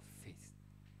of our faith.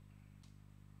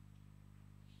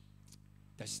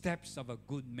 The steps of a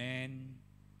good man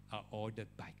are ordered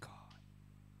by God.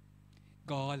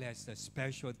 God has a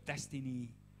special destiny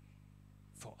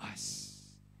for us.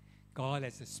 God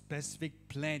has a specific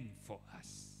plan for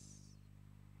us.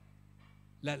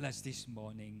 Let us this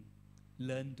morning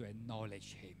learn to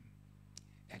acknowledge him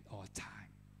at all times.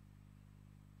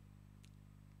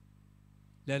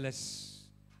 Let us,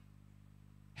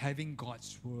 having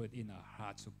God's word in our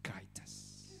hearts to guide us.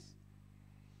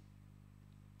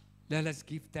 Let us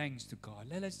give thanks to God.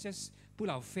 Let us just put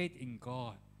our faith in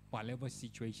God, whatever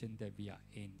situation that we are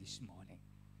in this morning.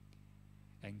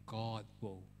 And God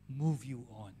will move you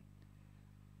on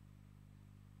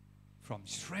from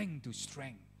strength to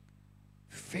strength,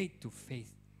 faith to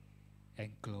faith,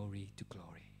 and glory to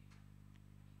glory.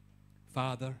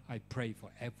 Father, I pray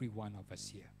for every one of us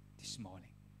here this morning.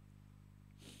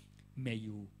 May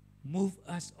you move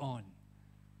us on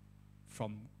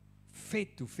from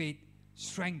faith to faith,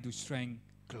 strength to strength,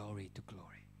 glory to glory.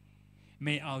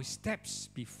 May our steps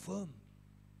be firm,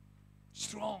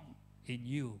 strong in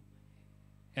you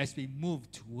as we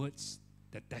move towards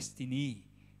the destiny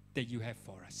that you have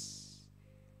for us.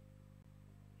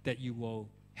 That you will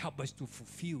help us to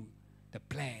fulfill the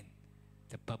plan,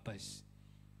 the purpose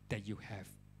that you have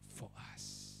for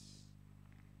us.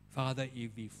 Father,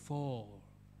 if we fall,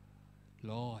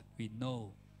 Lord, we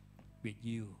know with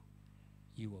you,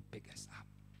 you will pick us up.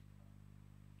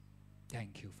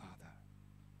 Thank you, Father.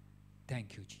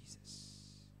 Thank you, Jesus.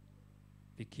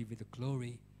 We give you the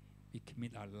glory. We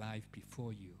commit our life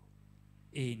before you.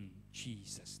 In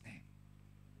Jesus' name.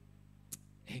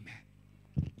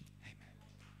 Amen.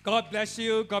 God bless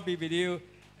you. God be with you.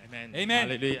 Amen. Amen.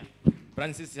 Hallelujah.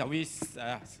 Francis, shall we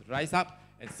rise up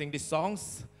and sing these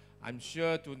songs? I'm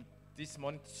sure to this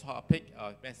morning's topic,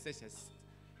 message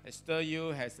has stirred you,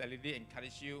 has already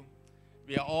encouraged you.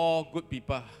 We are all good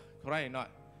people, correct or not?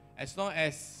 As long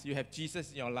as you have Jesus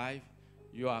in your life,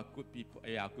 you are good people.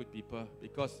 You are good people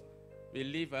because we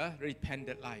live a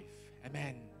repentant life.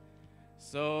 Amen.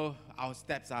 So our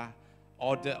steps are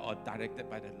ordered or directed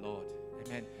by the Lord.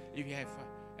 Amen. If you have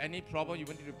any problem you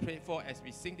want to pray for as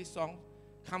we sing this song,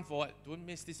 come forward. Don't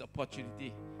miss this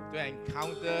opportunity to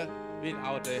encounter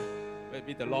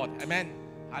with the Lord. Amen.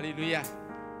 Hallelujah.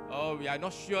 Oh, we are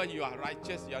not sure you are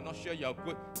righteous. You are not sure you are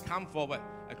good. Come forward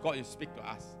and God will speak to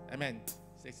us. Amen.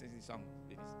 Sing this song,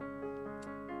 please.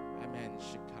 Amen.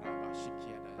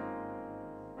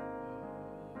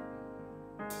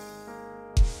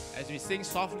 As we sing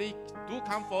softly, do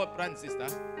come forward, brother and sister.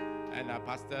 And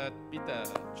Pastor Peter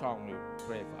Chong will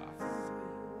pray for us.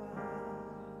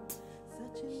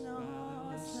 Such an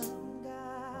awesome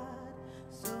God,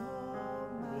 so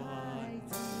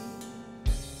mighty,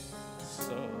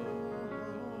 So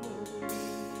holy,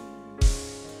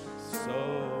 so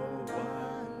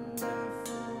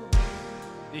wonderful.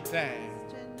 Declare,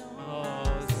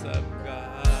 awesome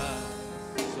God,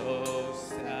 so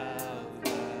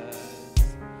selfless,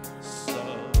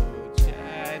 so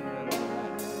generous.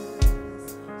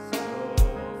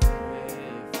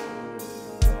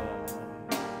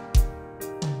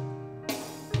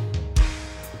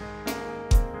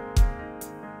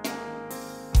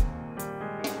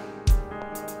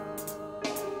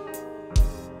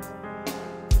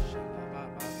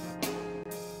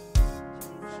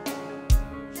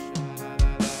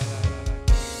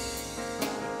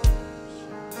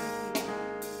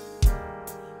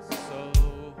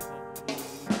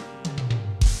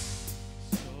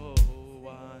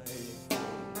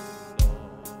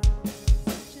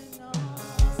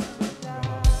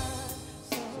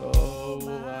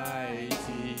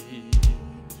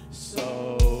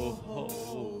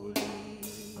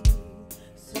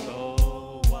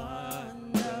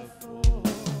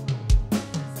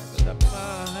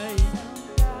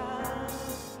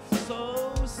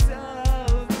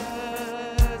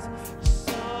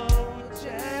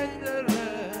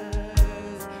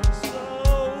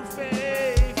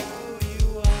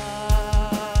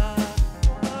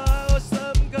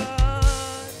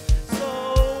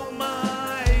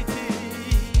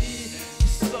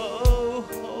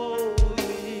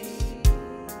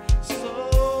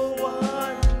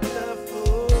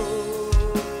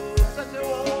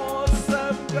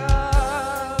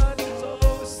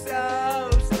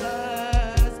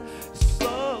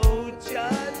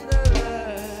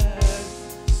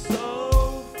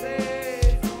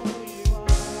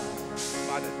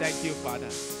 Father. Thank you, Father.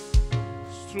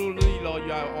 Truly, Lord,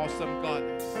 you are awesome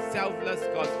God, selfless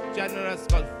God, generous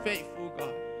God, faithful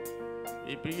God.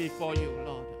 We bring before you,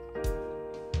 Lord.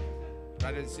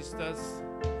 Brothers and sisters,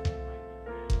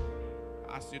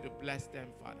 ask you to bless them,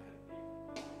 Father.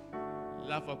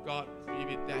 Love of God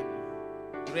be with them.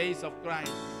 Grace of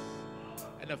Christ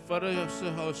and the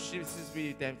fellowship be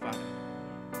with them, Father.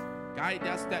 Guide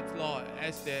their steps, Lord,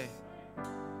 as they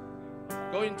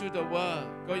go into the world,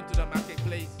 go into the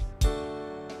marketplace.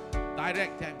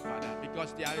 Direct them, Father,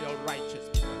 because they are your righteous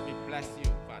people. We bless you,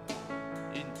 Father.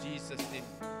 In Jesus' name.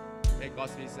 May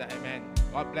God's peace say amen.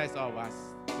 God bless all of us.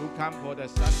 Do come for the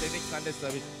next Sunday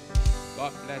service.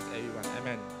 God bless everyone.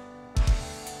 Amen.